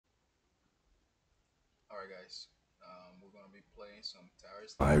Alright guys, we're gonna be playing some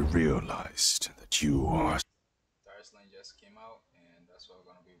I Tarisland. realized that you are. Tarisland just came out and that's what we're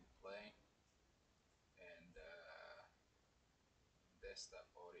gonna be playing. And desktop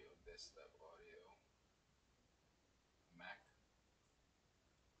audio, Mac.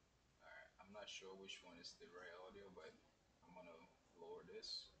 Alright, I'm not sure which one is the right audio, but I'm gonna lower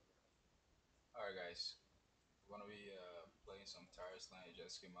this. Alright guys, we're gonna be playing some Tarisland. It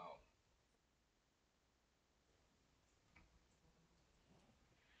just came out.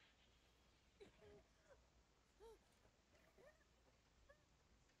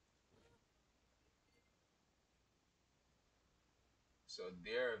 So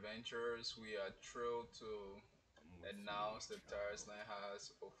dear adventurers, we are thrilled to announced that Tarisland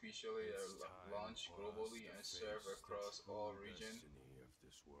has officially It's time launched for us globally to and serve face the across all true region. destiny of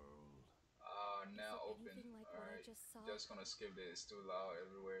this world. Are Is now it open. anything like what I Alright, just saw? just gonna skip this. It's too loud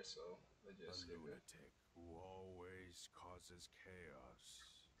everywhere, so let's A just skip it. lunatic who always causes chaos.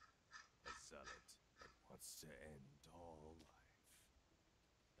 A zealot that wants to end all life.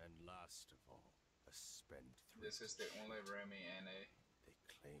 And last of all, a spendthrift. This is the only Remy NA, They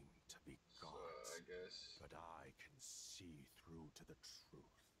claim to be so I gods, guess. but I can see through to the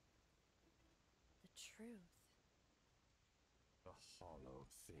truth. The truth. The Hollow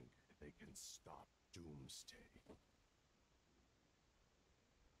think they can stop Doomsday.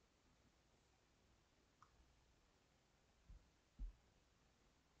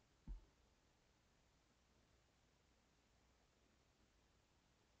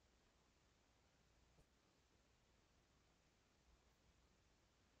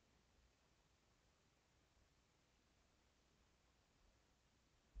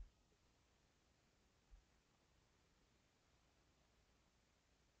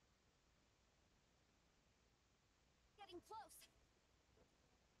 Getting close.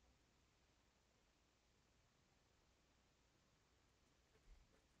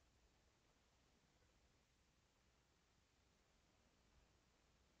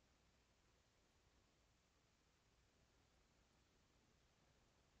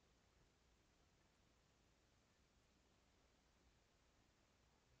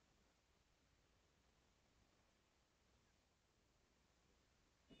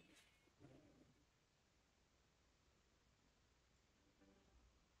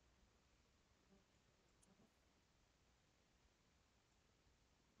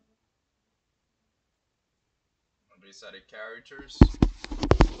 These are the characters.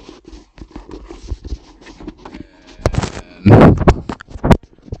 And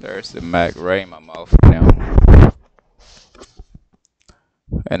there's the Mac right in my mouth now.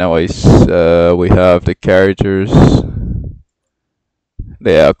 Anyways, we have the characters.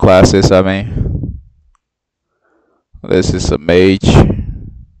 They are classes, I mean. This is a mage.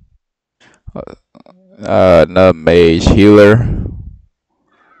 Not mage, healer.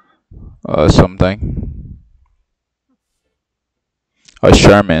 Something. A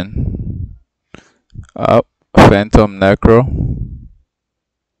Sherman. Uh, Phantom Necro.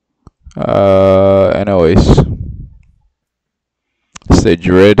 Anyways. It's the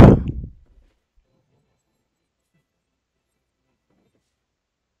Druid.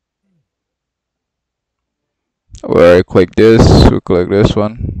 Where I click this, we click this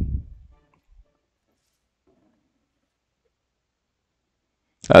one.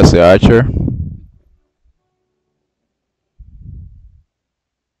 That's the Archer.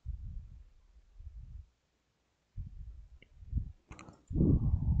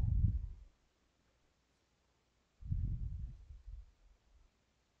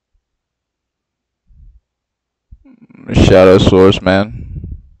 Shadow Swordsman.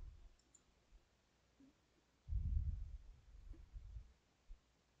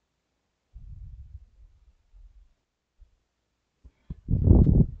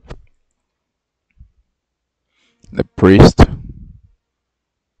 The Priest.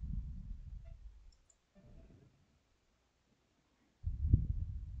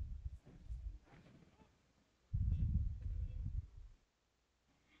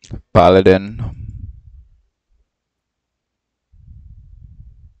 Paladin.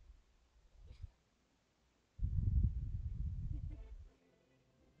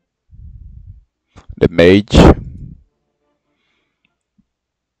 The Mage.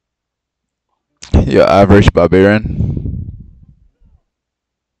 Your average Barbarian.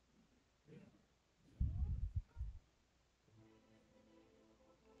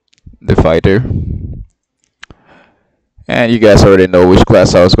 The Fighter. And you guys already know which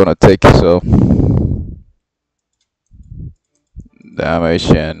class I was gonna take, so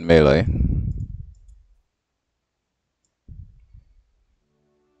damage and melee.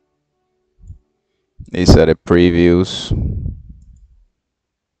 These are the previews.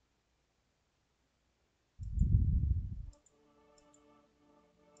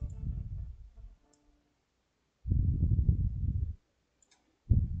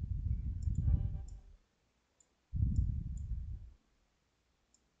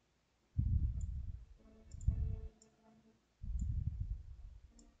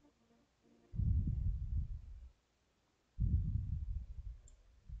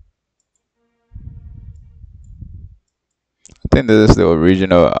 I think this is the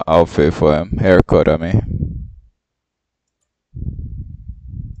original outfit for him. Haircut, I mean.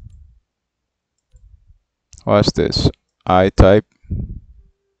 What's this? I type.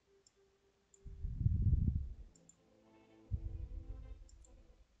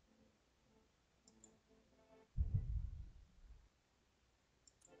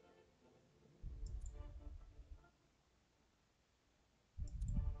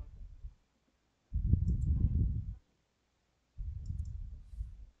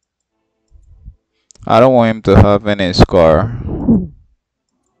 I don't want him to have any scar.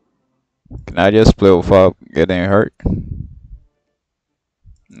 Can I just play without getting hurt?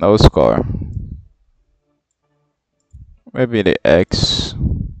 No scar. Maybe the X.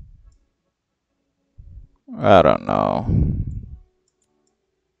 I don't know.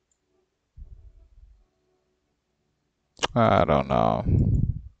 I don't know.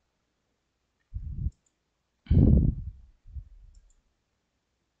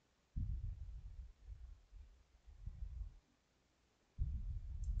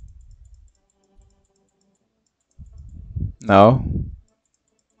 No.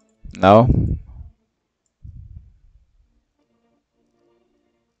 No.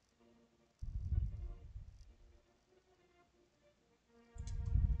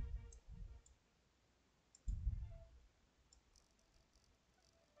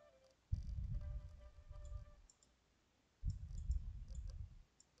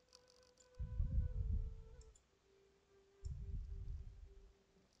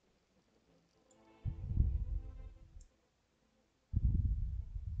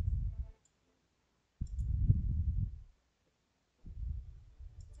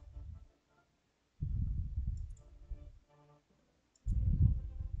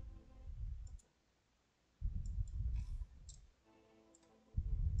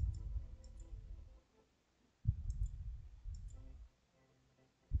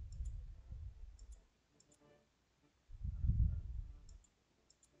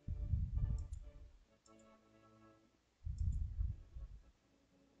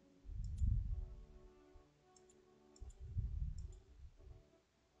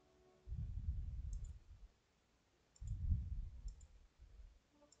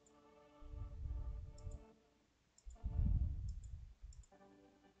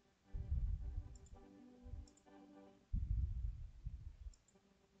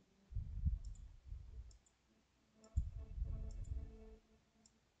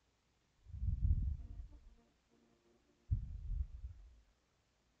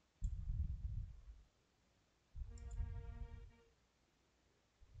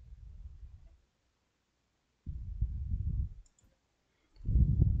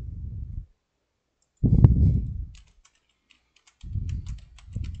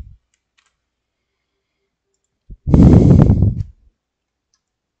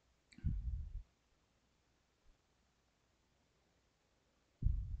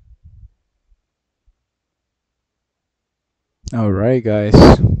 Alright, guys.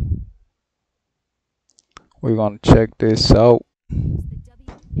 We're gonna check this out. Use the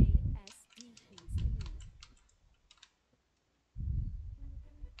WASD keys to move.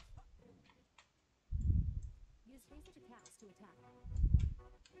 Use basic attacks to attack.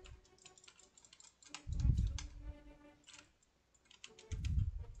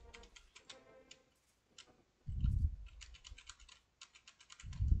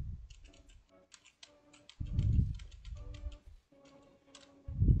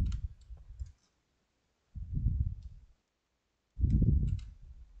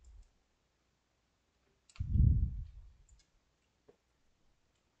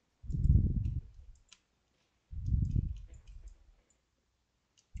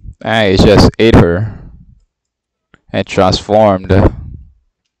 Ah, it just ate her and transformed.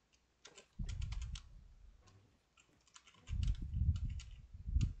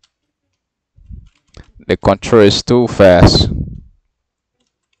 The control is too fast.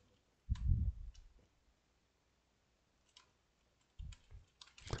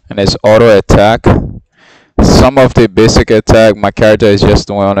 And it's auto attack. Some of the basic attack my character is just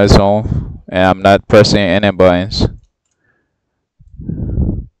doing on his own. And I'm not pressing any buttons.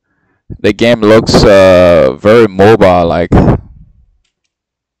 The game looks very mobile like.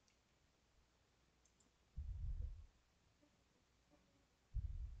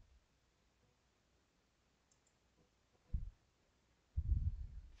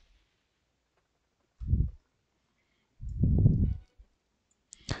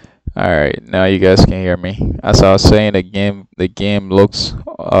 All right, now you guys can hear me. As I was saying, the game looks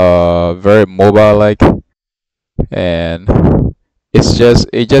very mobile like, and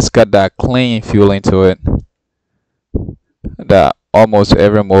it just got that clean feeling to it that almost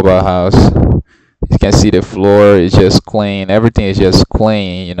every mobile house, you can see the floor is just clean, everything is just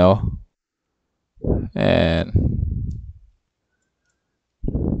clean, and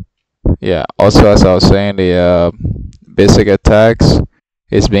yeah, also as I was saying, the basic attacks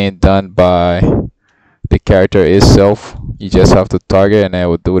is being done by the character itself. You just have to target and it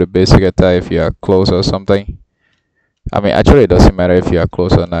will do the basic attack if you are close or something. I mean, actually, it doesn't matter if you are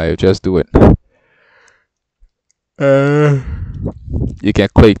close or not. You just do it. Uh, you can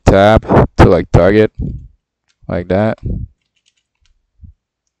click tab to like target like that.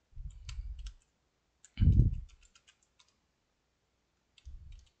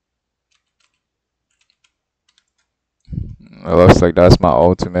 It looks like that's my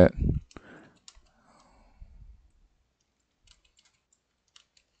ultimate.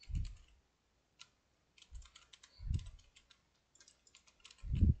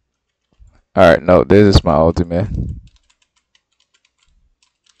 Alright, no, this is my ultimate.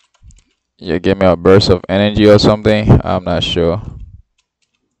 You give me a burst of energy or something. I'm not sure.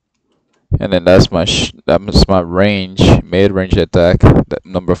 And then that's my range, mid range attack. That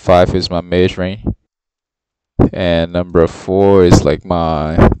number 5 is my mid range, and number 4 is like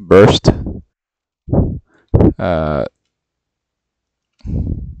my burst. Uh,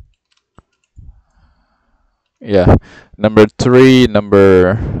 yeah. Number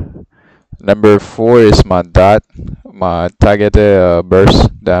 4 is my dot, my targeted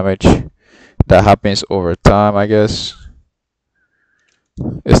burst damage that happens over time, I guess.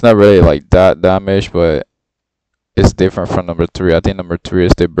 It's not really like that damage, but it's different from number 3. I think number 3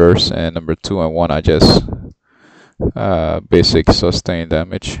 is the burst, and number 2 and 1 are just basic sustain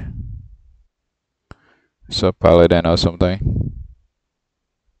damage. So paladin or something.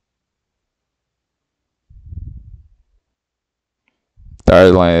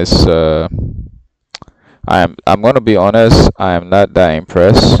 Tarisland is I'm gonna be honest, I am not that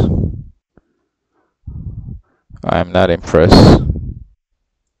impressed. I am not impressed.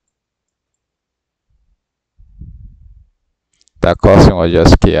 That costume was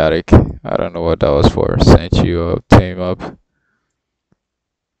just chaotic. I don't know what that was for. Sent you a team up.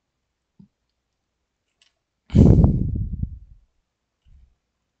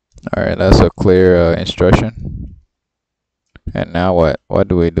 Alright, that's a clear instruction. And now what? What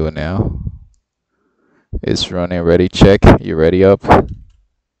do we do now? It's running ready, check. You ready up?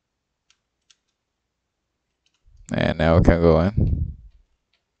 And now we can go in.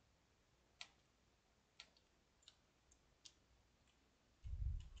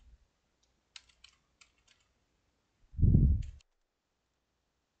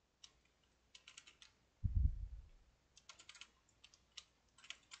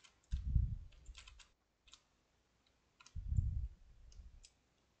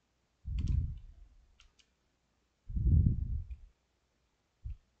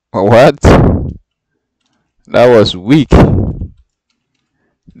 What? That was weak.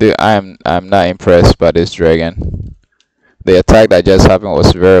 Dude, I'm not impressed by this dragon. The attack that just happened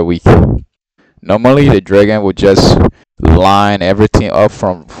was very weak. Normally the dragon would just line everything up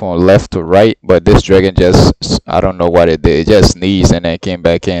from left to right, but this dragon just, I don't know what it did. It just sneezed and then came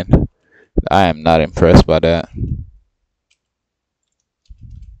back in. I am not impressed by that.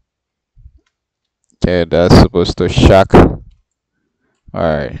 Okay, that's supposed to shock.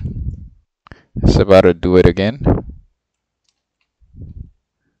 Alright. It's about to do it again.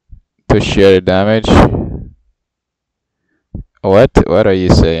 To share the damage. What are you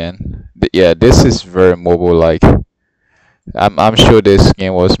saying? Yeah, this is very mobile like. I'm sure this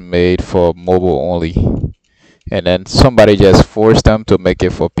game was made for mobile only. And then somebody just forced them to make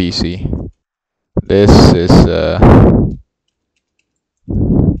it for PC. This is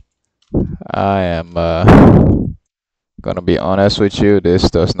I am gonna be honest with you,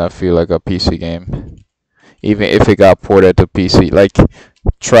 this does not feel like a PC game. Even if it got ported to PC. Like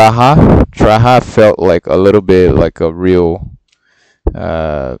Traha felt like a little bit like a real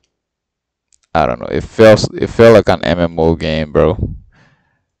I don't know, it felt like an MMO game, bro.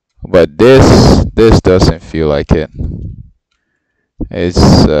 But this doesn't feel like it. It's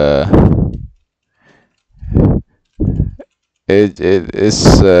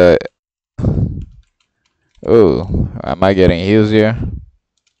it's Oh, am I getting heals here?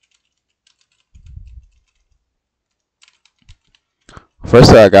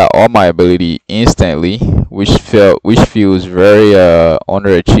 First, I got all my ability instantly, which feels very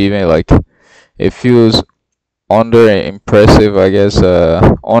underachieving. Like it feels under impressive, I guess.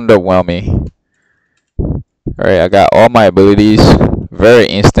 Underwhelming. All right, I got all my abilities very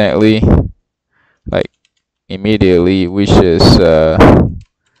instantly, like immediately, which is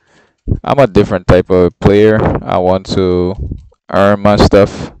I'm a different type of player. I want to earn my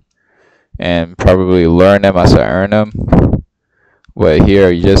stuff and probably learn them as I earn them. But here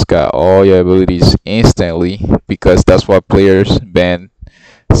you just got all your abilities instantly because that's what players been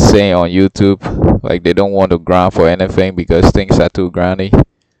saying on YouTube. Like they don't want to grind for anything because things are too grindy.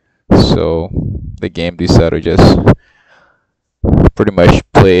 So the game decided to just pretty much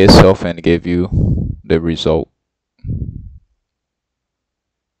play itself and give you the result.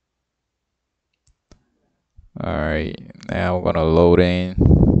 Alright, now we're gonna load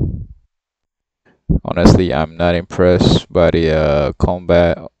in. Honestly, I'm not impressed by the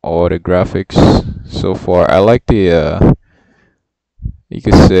combat or the graphics so far. I like the you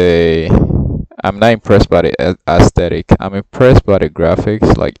could say I'm not impressed by the aesthetic. I'm impressed by the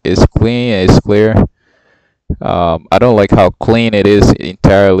graphics. Like it's clean, it's clear. I don't like how clean it is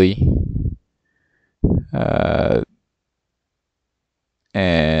entirely. Uh,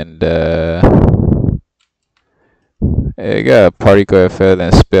 and it got a particle effect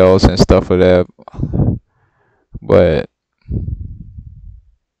and spells and stuff like that. But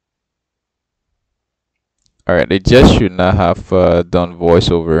alright, they just should not have done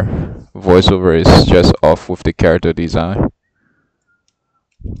voiceover. Voiceover is just off with the character design.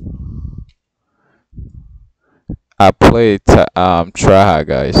 I played Traha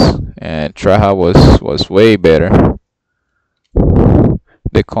guys, and Traha was way better.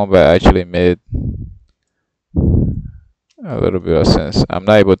 The combat actually made a little bit of sense. I'm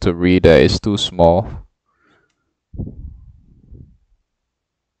not able to read that; it's too small.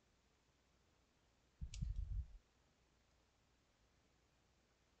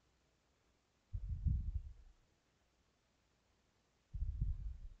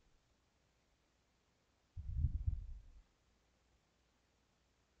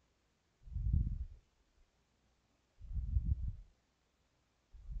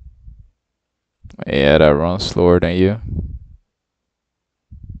 Yeah, that runs slower than you.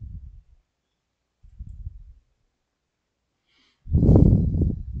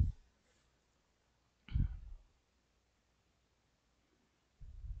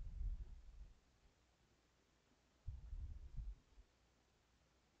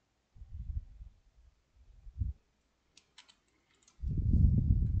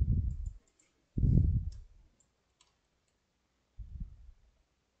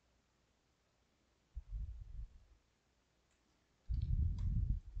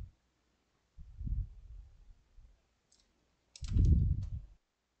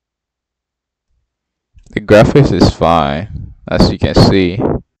 The graphics is fine, as you can see.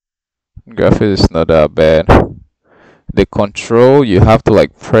 Graphics is not that bad. The control you have to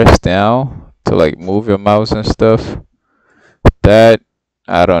like press down to like move your mouse and stuff. That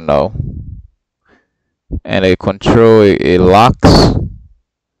I don't know. And the control it locks.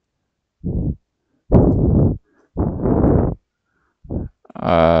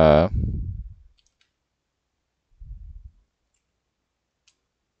 Uh,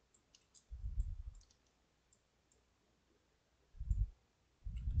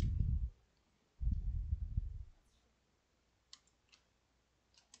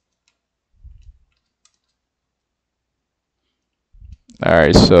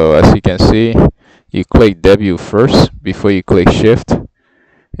 Alright, so as you can see, you click W first before you click Shift,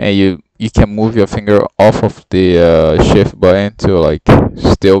 and you can move your finger off of the Shift button to like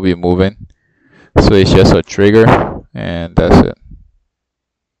still be moving. So it's just a trigger, and that's it.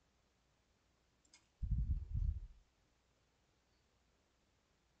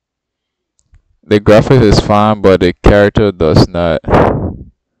 The graphics is fine, but the character does not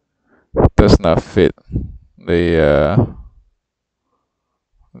fit the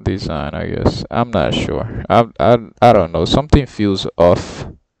design. I guess I'm not sure. I don't know. Something feels off.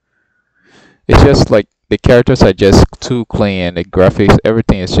 It's just like the characters are just too clean, and the graphics,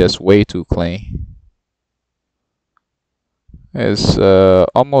 everything is just way too clean. It's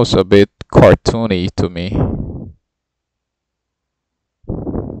almost a bit cartoony to me.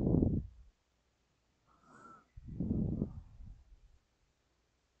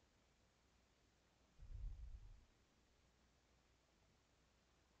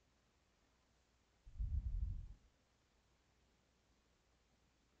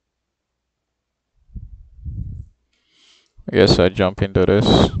 I guess I jump into this.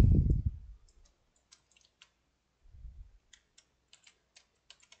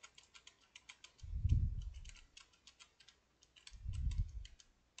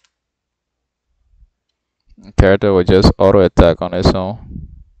 Character will just auto attack on its own.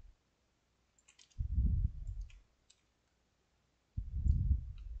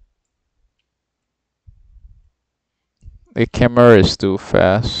 The camera is too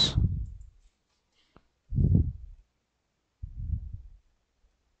fast.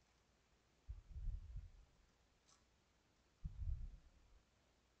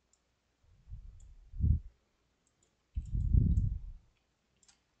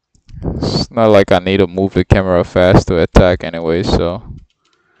 It's not like I need to move the camera fast to attack anyway, so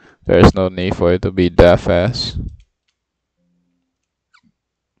there's no need for it to be that fast.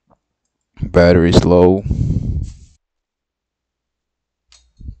 Battery's low.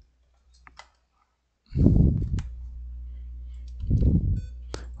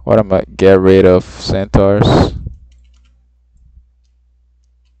 What am I? Get rid of centaurs.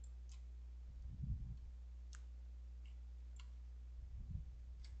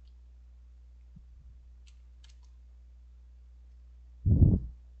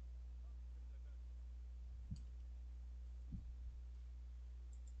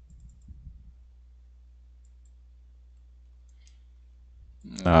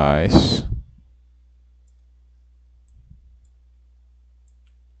 Nice.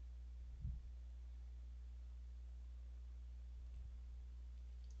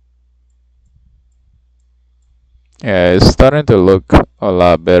 Yeah, it's starting to look a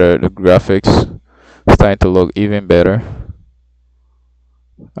lot better. The graphics starting to look even better.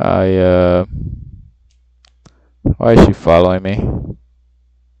 I why is she following me?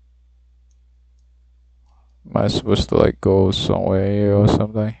 Am I supposed to like go somewhere here or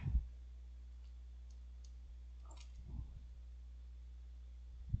something?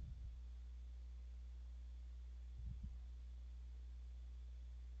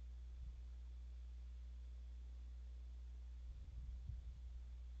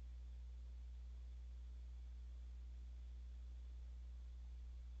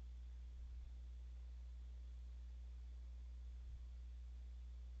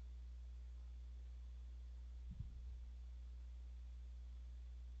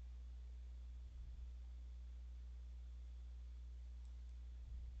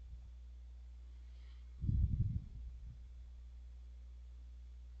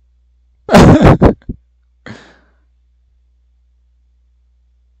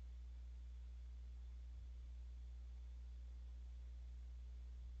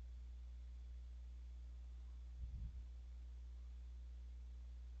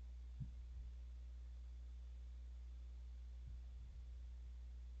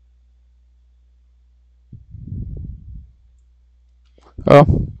 Oh,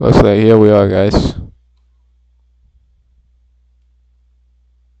 looks like here we are, guys.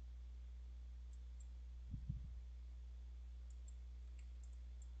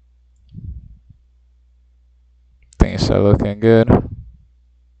 Things are looking good.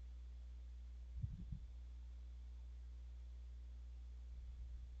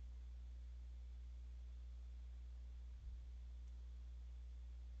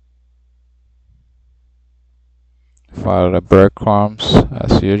 Follow the breadcrumbs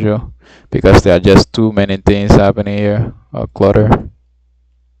as usual, because there are just too many things happening here. Clutter.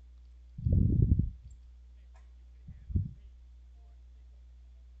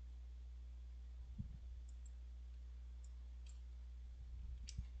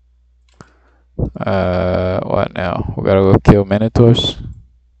 What now? We gotta go kill minotaurs.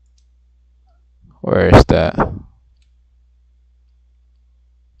 Where is that?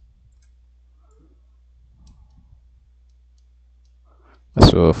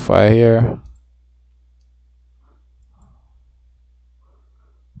 Let's do a fight here.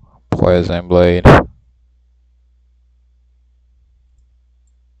 Poison blade.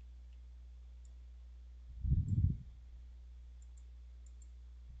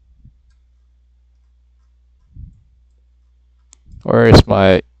 Where is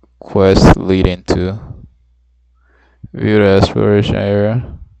my quest leading to? View the exploration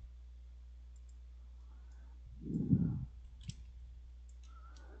area.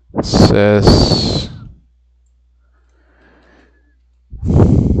 It says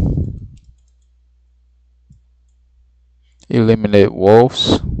eliminate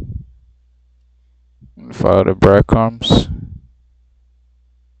wolves. Follow the breadcrumbs.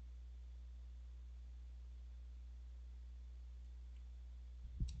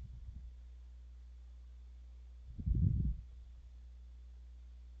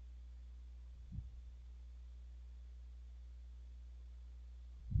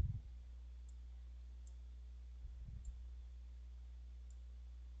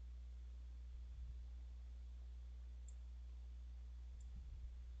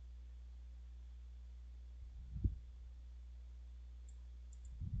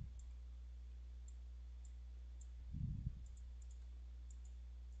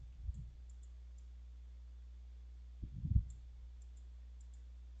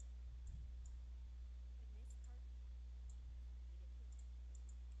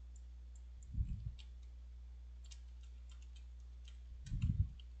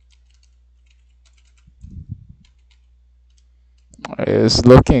 It's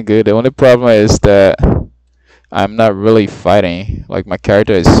looking good. The only problem is that I'm not really fighting. Like my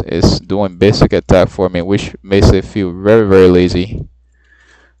character is doing basic attack for me, which makes it feel very very lazy.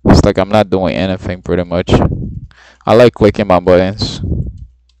 It's like I'm not doing anything pretty much. I like clicking my buttons.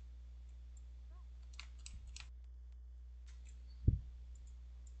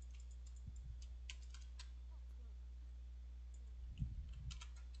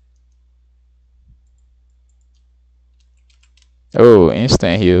 Oh,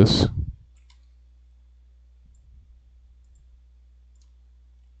 instant heals.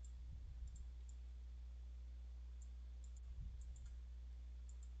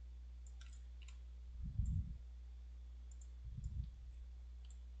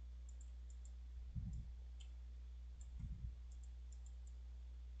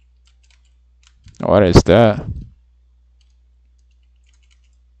 What is that?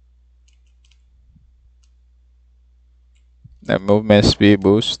 The movement speed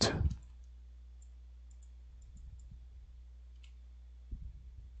boost.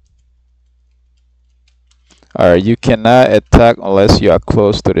 Alright, you cannot attack unless you are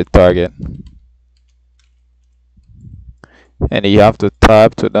close to the target. And you have to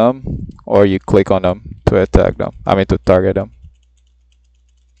tap to them or you click on them to attack them. I mean to target them.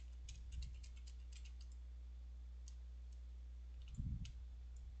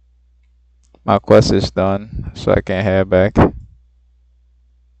 My quest is done, so I can head back.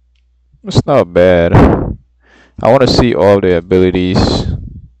 It's not bad. I want to see all the abilities.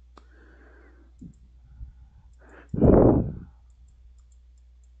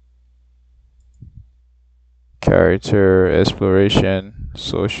 Character, exploration,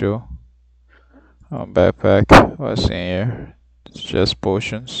 social. Backpack. What's in here? It's just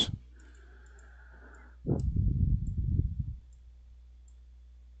potions.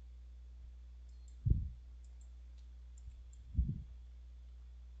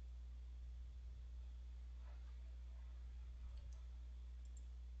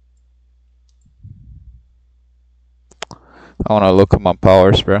 I want to look at my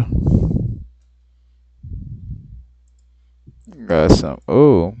powers, bro.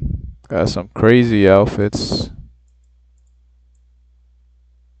 Got some crazy outfits.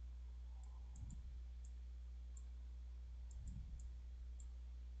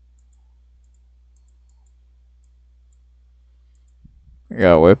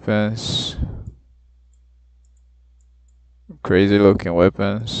 Got weapons. Crazy looking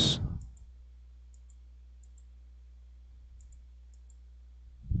weapons.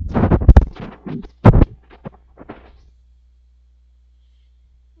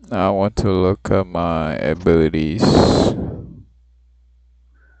 Now I want to look at my abilities.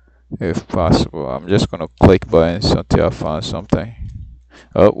 If possible. I'm just gonna click buttons until I find something.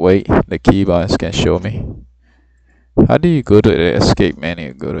 Oh wait, the key buttons can show me. How do you go to the escape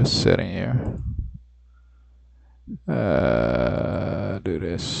menu? Go to setting here. Do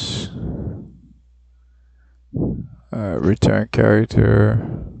this. Return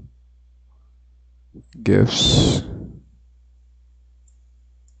character. Gifts.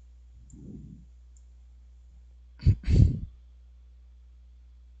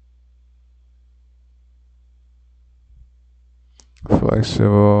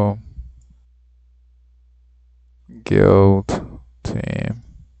 Flexible. Guild. Team.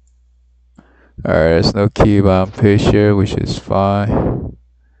 Alright, there's no keybind page here, which is fine.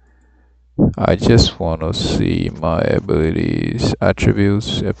 I just want to see my abilities,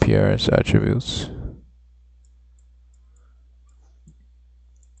 attributes, appearance attributes.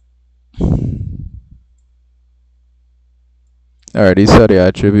 Alright, these are the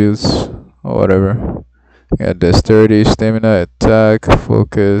attributes, or whatever. Got dexterity, stamina, attack,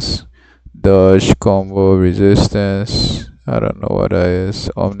 focus, dodge, combo, resistance. I don't know what that is.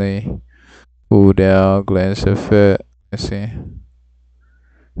 Omni, cooldown, glance effect. Let's see.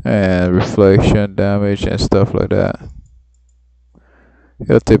 And reflection, damage, and stuff like that.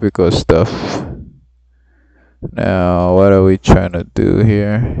 Your typical stuff. Now, what are we trying to do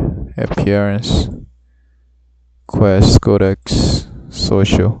here? Appearance, quest, codex,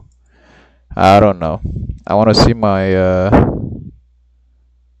 social. I don't know. I want to see my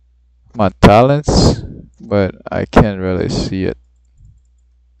talents, but I can't really see it.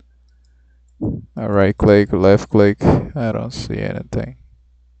 I right click, left click. I don't see anything.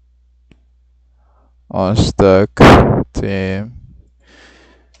 Unstuck, team.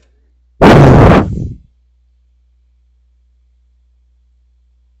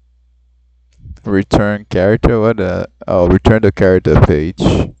 Return character. What the? Oh, return the character page.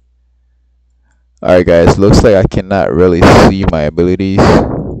 Alright, guys. Looks like I cannot really see my abilities.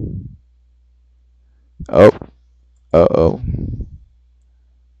 Oh. Uh oh.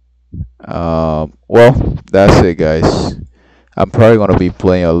 Well, that's it, guys. I'm probably gonna be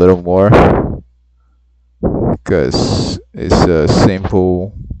playing a little more because it's a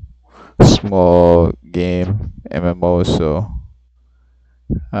simple, small game MMO. So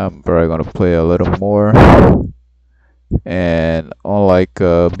I'm probably gonna play a little more. And unlike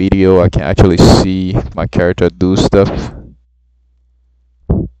a video, I can actually see my character do stuff.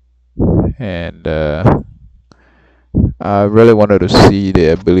 And I really wanted to see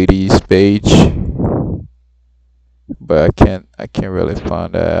the abilities page, but I can't really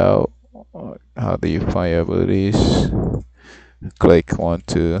find that out. How do you find your abilities? Click 1,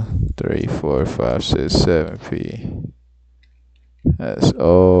 2, 3, 4, 5, 6, 7 P. That's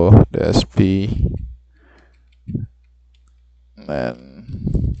O, that's P.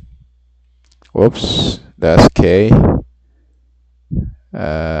 And whoops, that's K.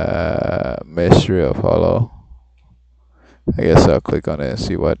 Mystery of Hollow. I guess I'll click on it and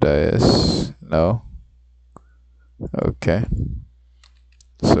see what that is. No. Okay.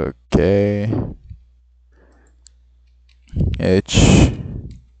 So K, H,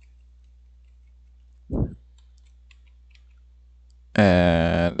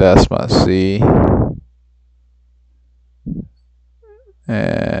 and that's my C.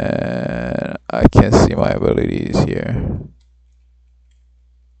 And I can see my abilities here.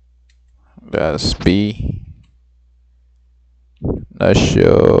 That's B. Not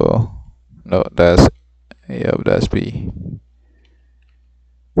sure. No, that's B.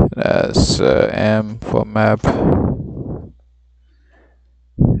 That's M for map.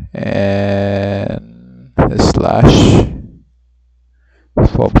 And a slash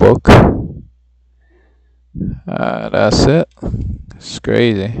for book. That's it. It's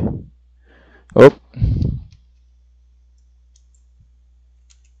crazy. Oh.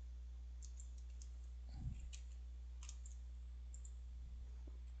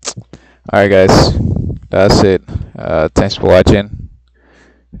 Alright, guys. That's it. Thanks for watching.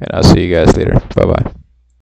 And I'll see you guys later. Bye bye.